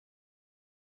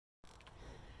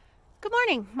Good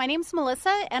morning, my name's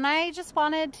Melissa and I just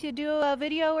wanted to do a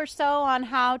video or so on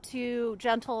how to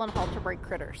gentle and halter break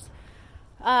critters.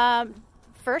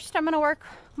 First I'm going to work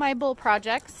my bull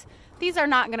projects. These are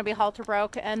not going to be halter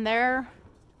broke and they're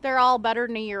all better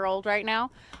than a year old right now,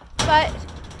 but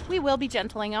we will be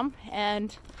gentling them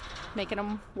and making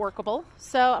them workable.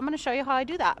 So I'm going to show you how I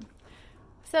do that.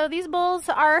 So these bulls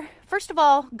are, first of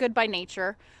all, good by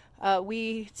nature.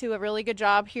 We do a really good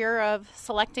job here of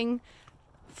selecting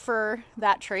for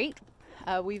that trait.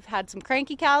 We've had some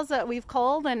cranky cows that we've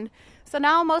culled, and so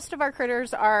now most of our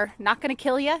critters are not going to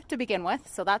kill you to begin with,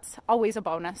 so that's always a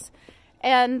bonus.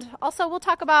 And also we'll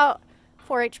talk about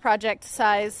 4-H project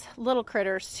size little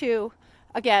critters too.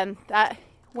 Again, that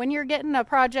when you're getting a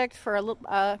project for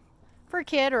a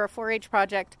kid or a 4-H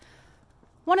project,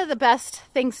 one of the best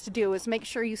things to do is make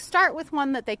sure you start with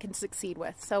one that they can succeed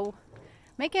with. So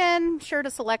making sure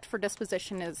to select for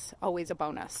disposition is always a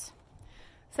bonus.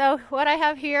 So what I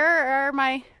have here are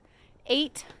my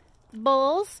 8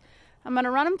 bulls. I'm going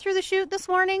to run them through the chute this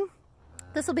morning.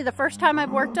 This will be the first time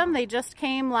I've worked them. They just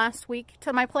came last week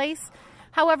to my place.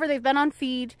 However, they've been on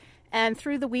feed, and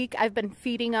through the week I've been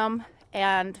feeding them,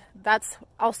 and that's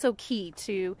also key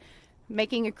to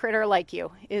making a critter like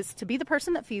you, is to be the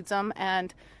person that feeds them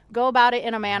and go about it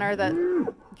in a manner that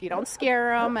you don't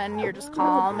scare them and you're just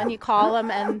calm and you call them,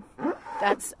 and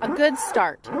that's a good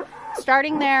start.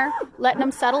 Starting there, letting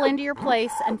them settle into your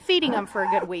place and feeding them for a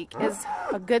good week is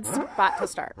a good spot to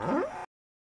start.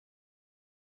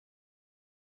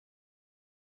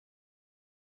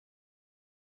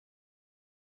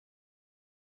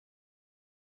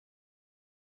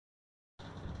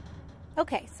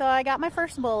 Okay, so I got my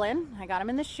first bull in. I got him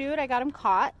in the chute. I got him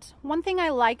caught. One thing I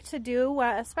like to do,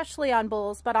 especially on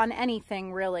bulls, but on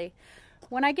anything really,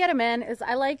 when I get him in, is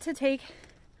I like to take,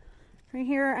 right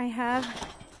here I have,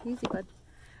 easy bud,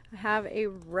 I have a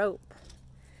rope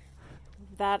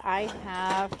that I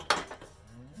have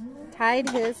tied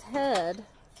his head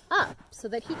up so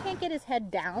that he can't get his head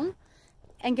down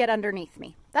and get underneath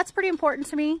me. That's pretty important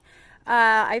to me.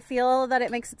 I feel that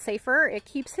it makes it safer. It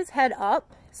keeps his head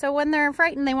up. So when they're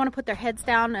frightened, they want to put their heads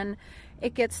down, and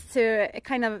it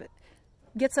kind of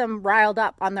gets them riled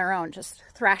up on their own, just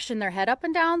thrashing their head up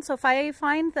and down. So if I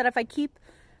find that if I keep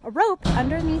a rope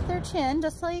underneath their chin,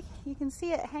 just like you can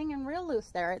see it hanging real loose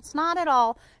there, it's not at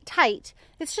all tight.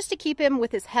 It's just to keep him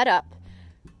with his head up.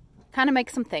 Kind of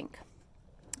makes him think.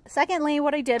 Secondly,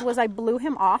 what I did was I blew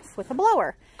him off with a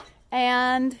blower,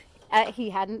 and he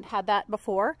hadn't had that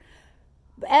before.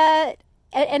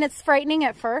 And it's frightening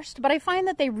at first, but I find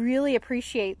that they really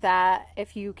appreciate that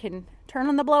if you can turn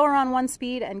on the blower on one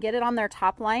speed and get it on their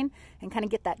top line and kind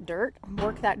of get that dirt,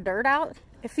 work that dirt out.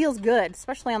 It feels good,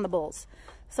 especially on the bulls.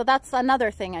 So that's another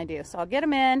thing I do. So I'll get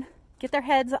them in, get their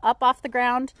heads up off the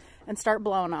ground, and start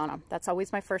blowing on them. That's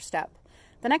always my first step.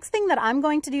 The next thing that I'm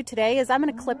going to do today is I'm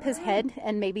going to clip his head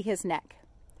and maybe his neck.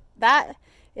 That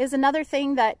is another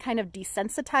thing that kind of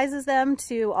desensitizes them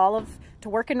to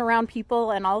working around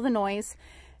people and all the noise.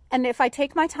 And if I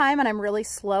take my time and I'm really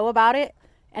slow about it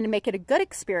and make it a good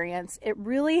experience, it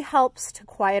really helps to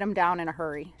quiet them down in a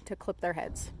hurry to clip their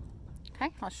heads.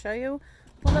 Okay, I'll show you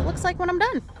what it looks like when I'm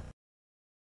done.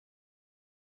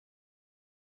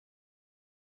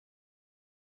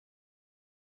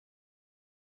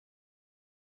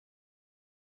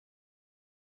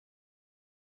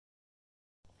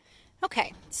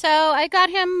 Okay, so I got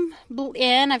him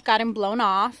in, I've got him blown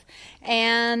off,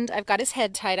 and I've got his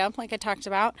head tied up like I talked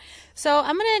about. So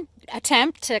I'm going to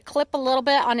attempt to clip a little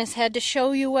bit on his head to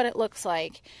show you what it looks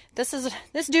like. This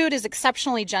dude is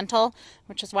exceptionally gentle,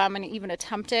 which is why I'm going to even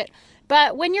attempt it.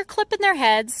 But when you're clipping their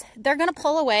heads, they're going to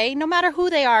pull away, no matter who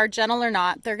they are, gentle or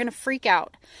not. They're going to freak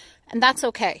out, and that's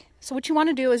okay. So what you want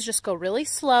to do is just go really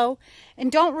slow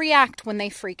and don't react when they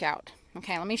freak out.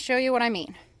 Okay, let me show you what I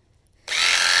mean.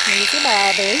 Easy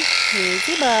Bobby,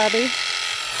 easy Bobby,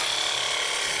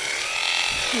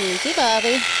 easy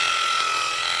Bobby.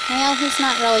 Well, he's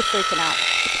not really freaking out.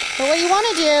 But what you want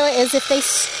to do is if they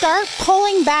start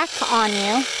pulling back on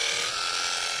you,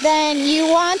 then you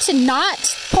want to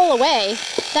not pull away.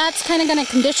 That's kind of going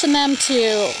to condition them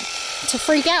to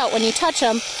freak out when you touch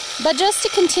them. But just to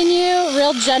continue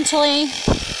real gently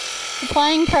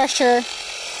applying pressure,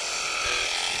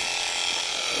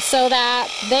 so that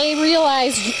they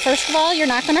realize, first of all, you're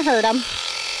not going to hurt them,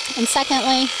 and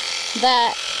secondly,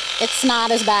 that it's not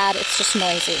as bad, it's just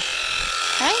noisy.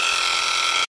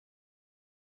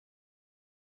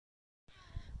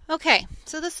 Okay,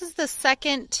 so this is the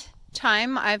second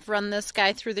time I've run this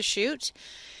guy through the chute.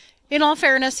 In all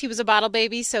fairness, he was a bottle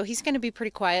baby, so he's going to be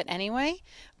pretty quiet anyway,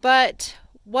 but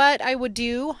what I would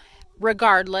do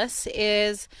regardless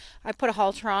is I put a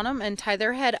halter on them and tie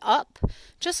their head up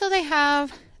just so they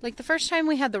have, like the first time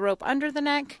we had the rope under the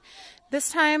neck,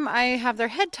 this time I have their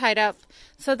head tied up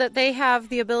so that they have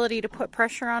the ability to put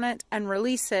pressure on it and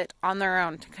release it on their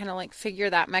own to kind of like figure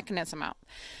that mechanism out.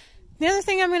 The other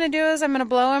thing I'm going to do is I'm going to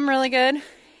blow him really good,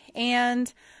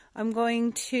 and I'm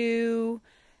going to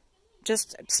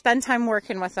just spend time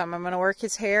working with him. I'm going to work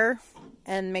his hair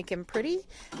and make him pretty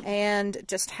and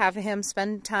just have him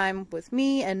spend time with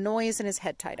me and noise and his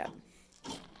head tied up.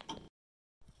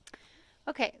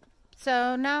 Okay,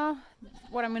 so now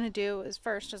what I'm going to do is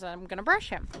first is I'm going to brush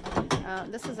him.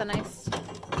 This is a nice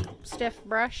stiff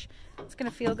brush. It's going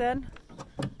to feel good.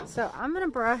 So I'm going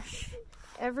to brush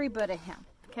every bit of him.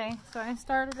 Okay, so I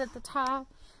started at the top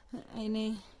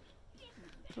and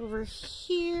over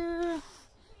here,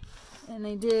 and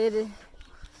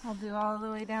I'll do all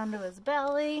the way down to his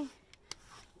belly,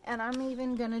 and I'm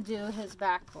even going to do his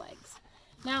back legs.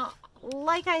 Now,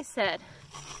 like I said,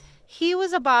 he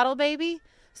was a bottle baby,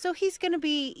 so he's going to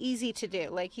be easy to do.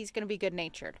 Like, he's going to be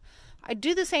good-natured. I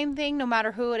do the same thing no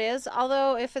matter who it is,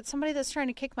 although if it's somebody that's trying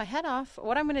to kick my head off,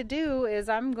 what I'm going to do is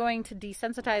I'm going to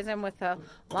desensitize him with a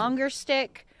longer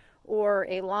stick or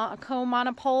a comb on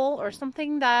a pole or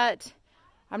something that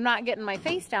I'm not getting my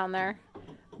face down there.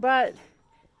 But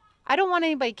I don't want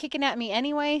anybody kicking at me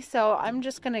anyway, so I'm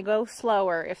just going to go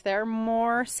slower. If they're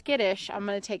more skittish, I'm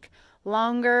going to take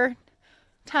longer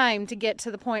time to get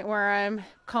to the point where I'm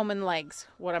combing legs.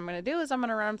 What I'm going to do is I'm going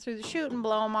to run them through the chute and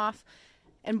blow them off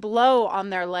and blow on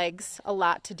their legs a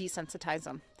lot to desensitize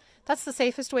them. That's the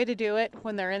safest way to do it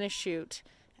when they're in a chute,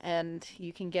 and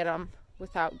you can get them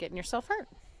without getting yourself hurt.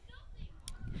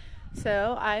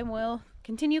 So I will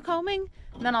continue combing,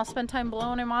 and then I'll spend time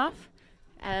blowing him off,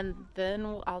 and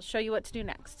then I'll show you what to do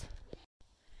next.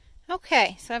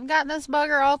 Okay, so I've got this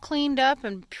bugger all cleaned up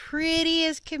and pretty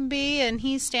as can be, and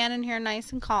he's standing here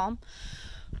nice and calm.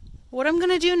 What I'm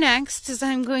going to do next is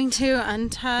I'm going to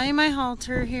untie my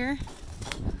halter here.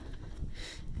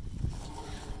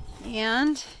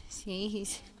 And see,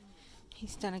 he's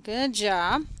done a good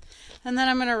job. And then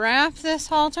I'm going to wrap this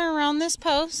halter around this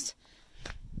post.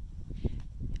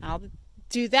 I'll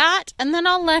do that, and then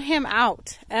I'll let him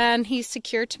out. And he's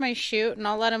secured to my chute, and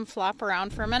I'll let him flop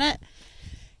around for a minute.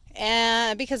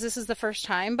 And because this is the first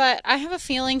time, but I have a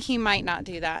feeling he might not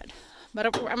do that. But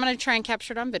I'm going to try and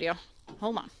capture it on video.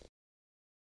 Hold on.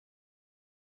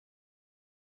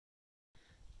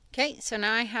 Okay, so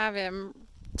now I have him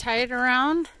tied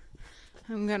around.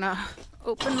 I'm going to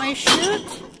open my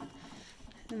chute,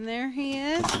 and there he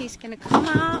is. He's going to come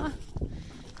out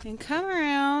and come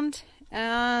around,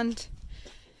 and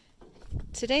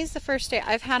today's the first day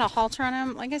I've had a halter on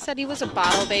him. Like I said, he was a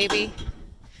bottle baby.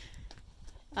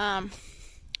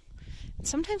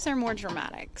 Sometimes they're more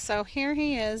dramatic. So here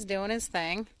he is doing his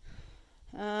thing.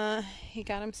 He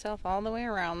got himself all the way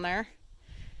around there.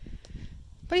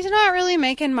 But he's not really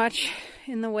making much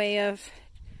in the way of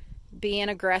being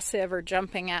aggressive or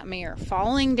jumping at me or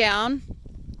falling down.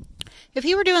 If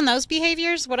he were doing those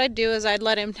behaviors, what I'd do is I'd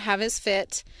let him have his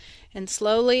fit and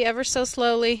slowly, ever so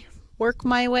slowly, work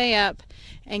my way up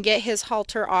and get his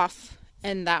halter off,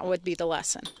 and that would be the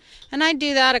lesson. And I'd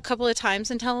do that a couple of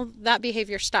times until that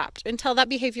behavior stopped, until that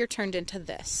behavior turned into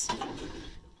this,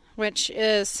 which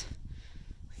is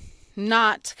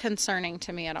not concerning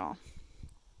to me at all.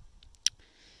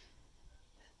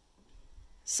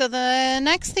 So the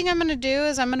next thing I'm going to do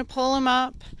is I'm going to pull him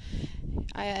up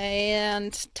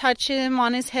and touch him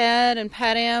on his head and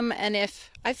pet him, and if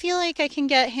I feel like I can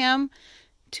get him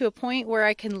to a point where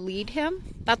I can lead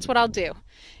him, that's what I'll do,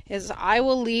 is I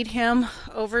will lead him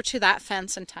over to that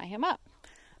fence and tie him up.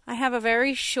 I have a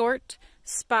very short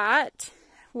spot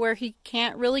where he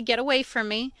can't really get away from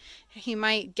me. He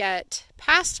might get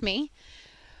past me,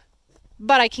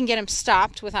 but I can get him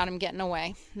stopped without him getting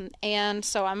away. And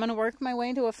so I'm going to work my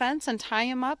way to a fence and tie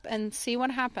him up and see what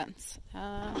happens.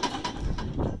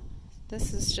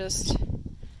 This is just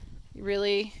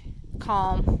really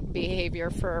calm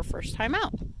behavior for our first time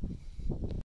out.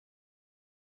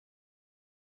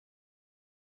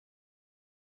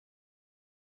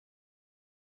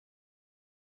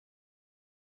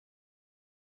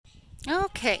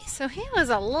 Okay, so he was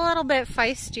a little bit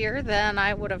feistier than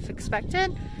I would have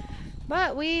expected,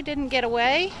 but we didn't get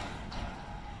away,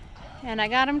 and I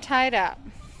got him tied up.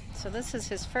 So this is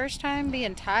his first time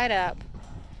being tied up,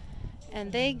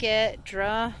 and they get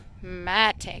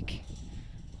dramatic.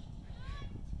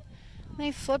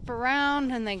 They flip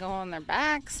around and they go on their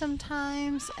back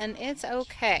sometimes, and it's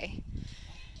okay.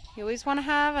 You always want to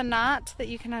have a knot that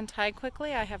you can untie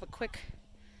quickly. I have a quick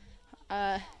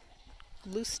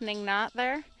loosening knot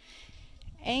there,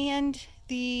 and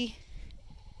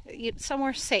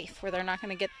somewhere safe where they're not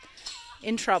going to get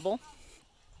in trouble.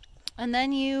 And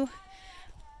then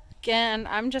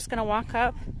I'm just going to walk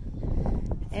up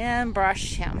and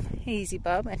brush him. Easy,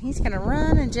 bub. And he's going to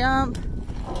run and jump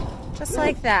just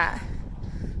like that.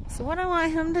 So what I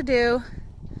want him to do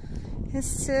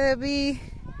is to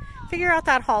figure out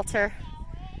that halter.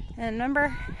 And remember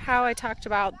how I talked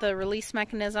about the release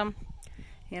mechanism?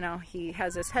 You know, he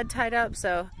has his head tied up,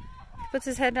 so he puts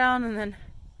his head down and then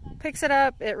picks it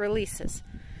up, it releases.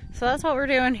 So that's what we're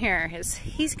doing here, is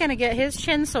he's gonna get his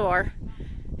chin sore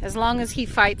as long as he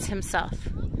fights himself.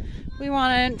 We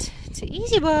want it to,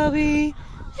 easy Bobby,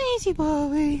 easy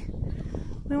Bobby.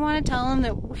 We want to tell him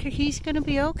that he's gonna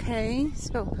be okay.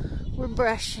 So we're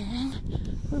brushing,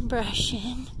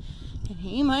 and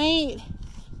he might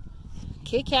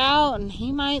kick out and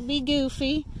he might be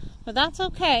goofy, but that's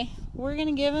okay. We're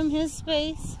gonna give him his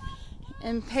space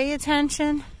and pay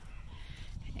attention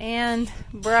and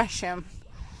brush him.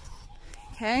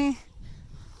 Okay,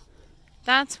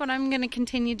 that's what I'm gonna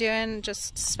continue doing,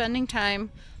 just spending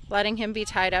time letting him be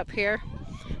tied up here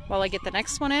while I get the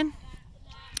next one in,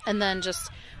 and then just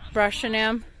brushing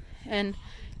him and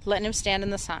letting him stand in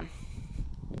the sun.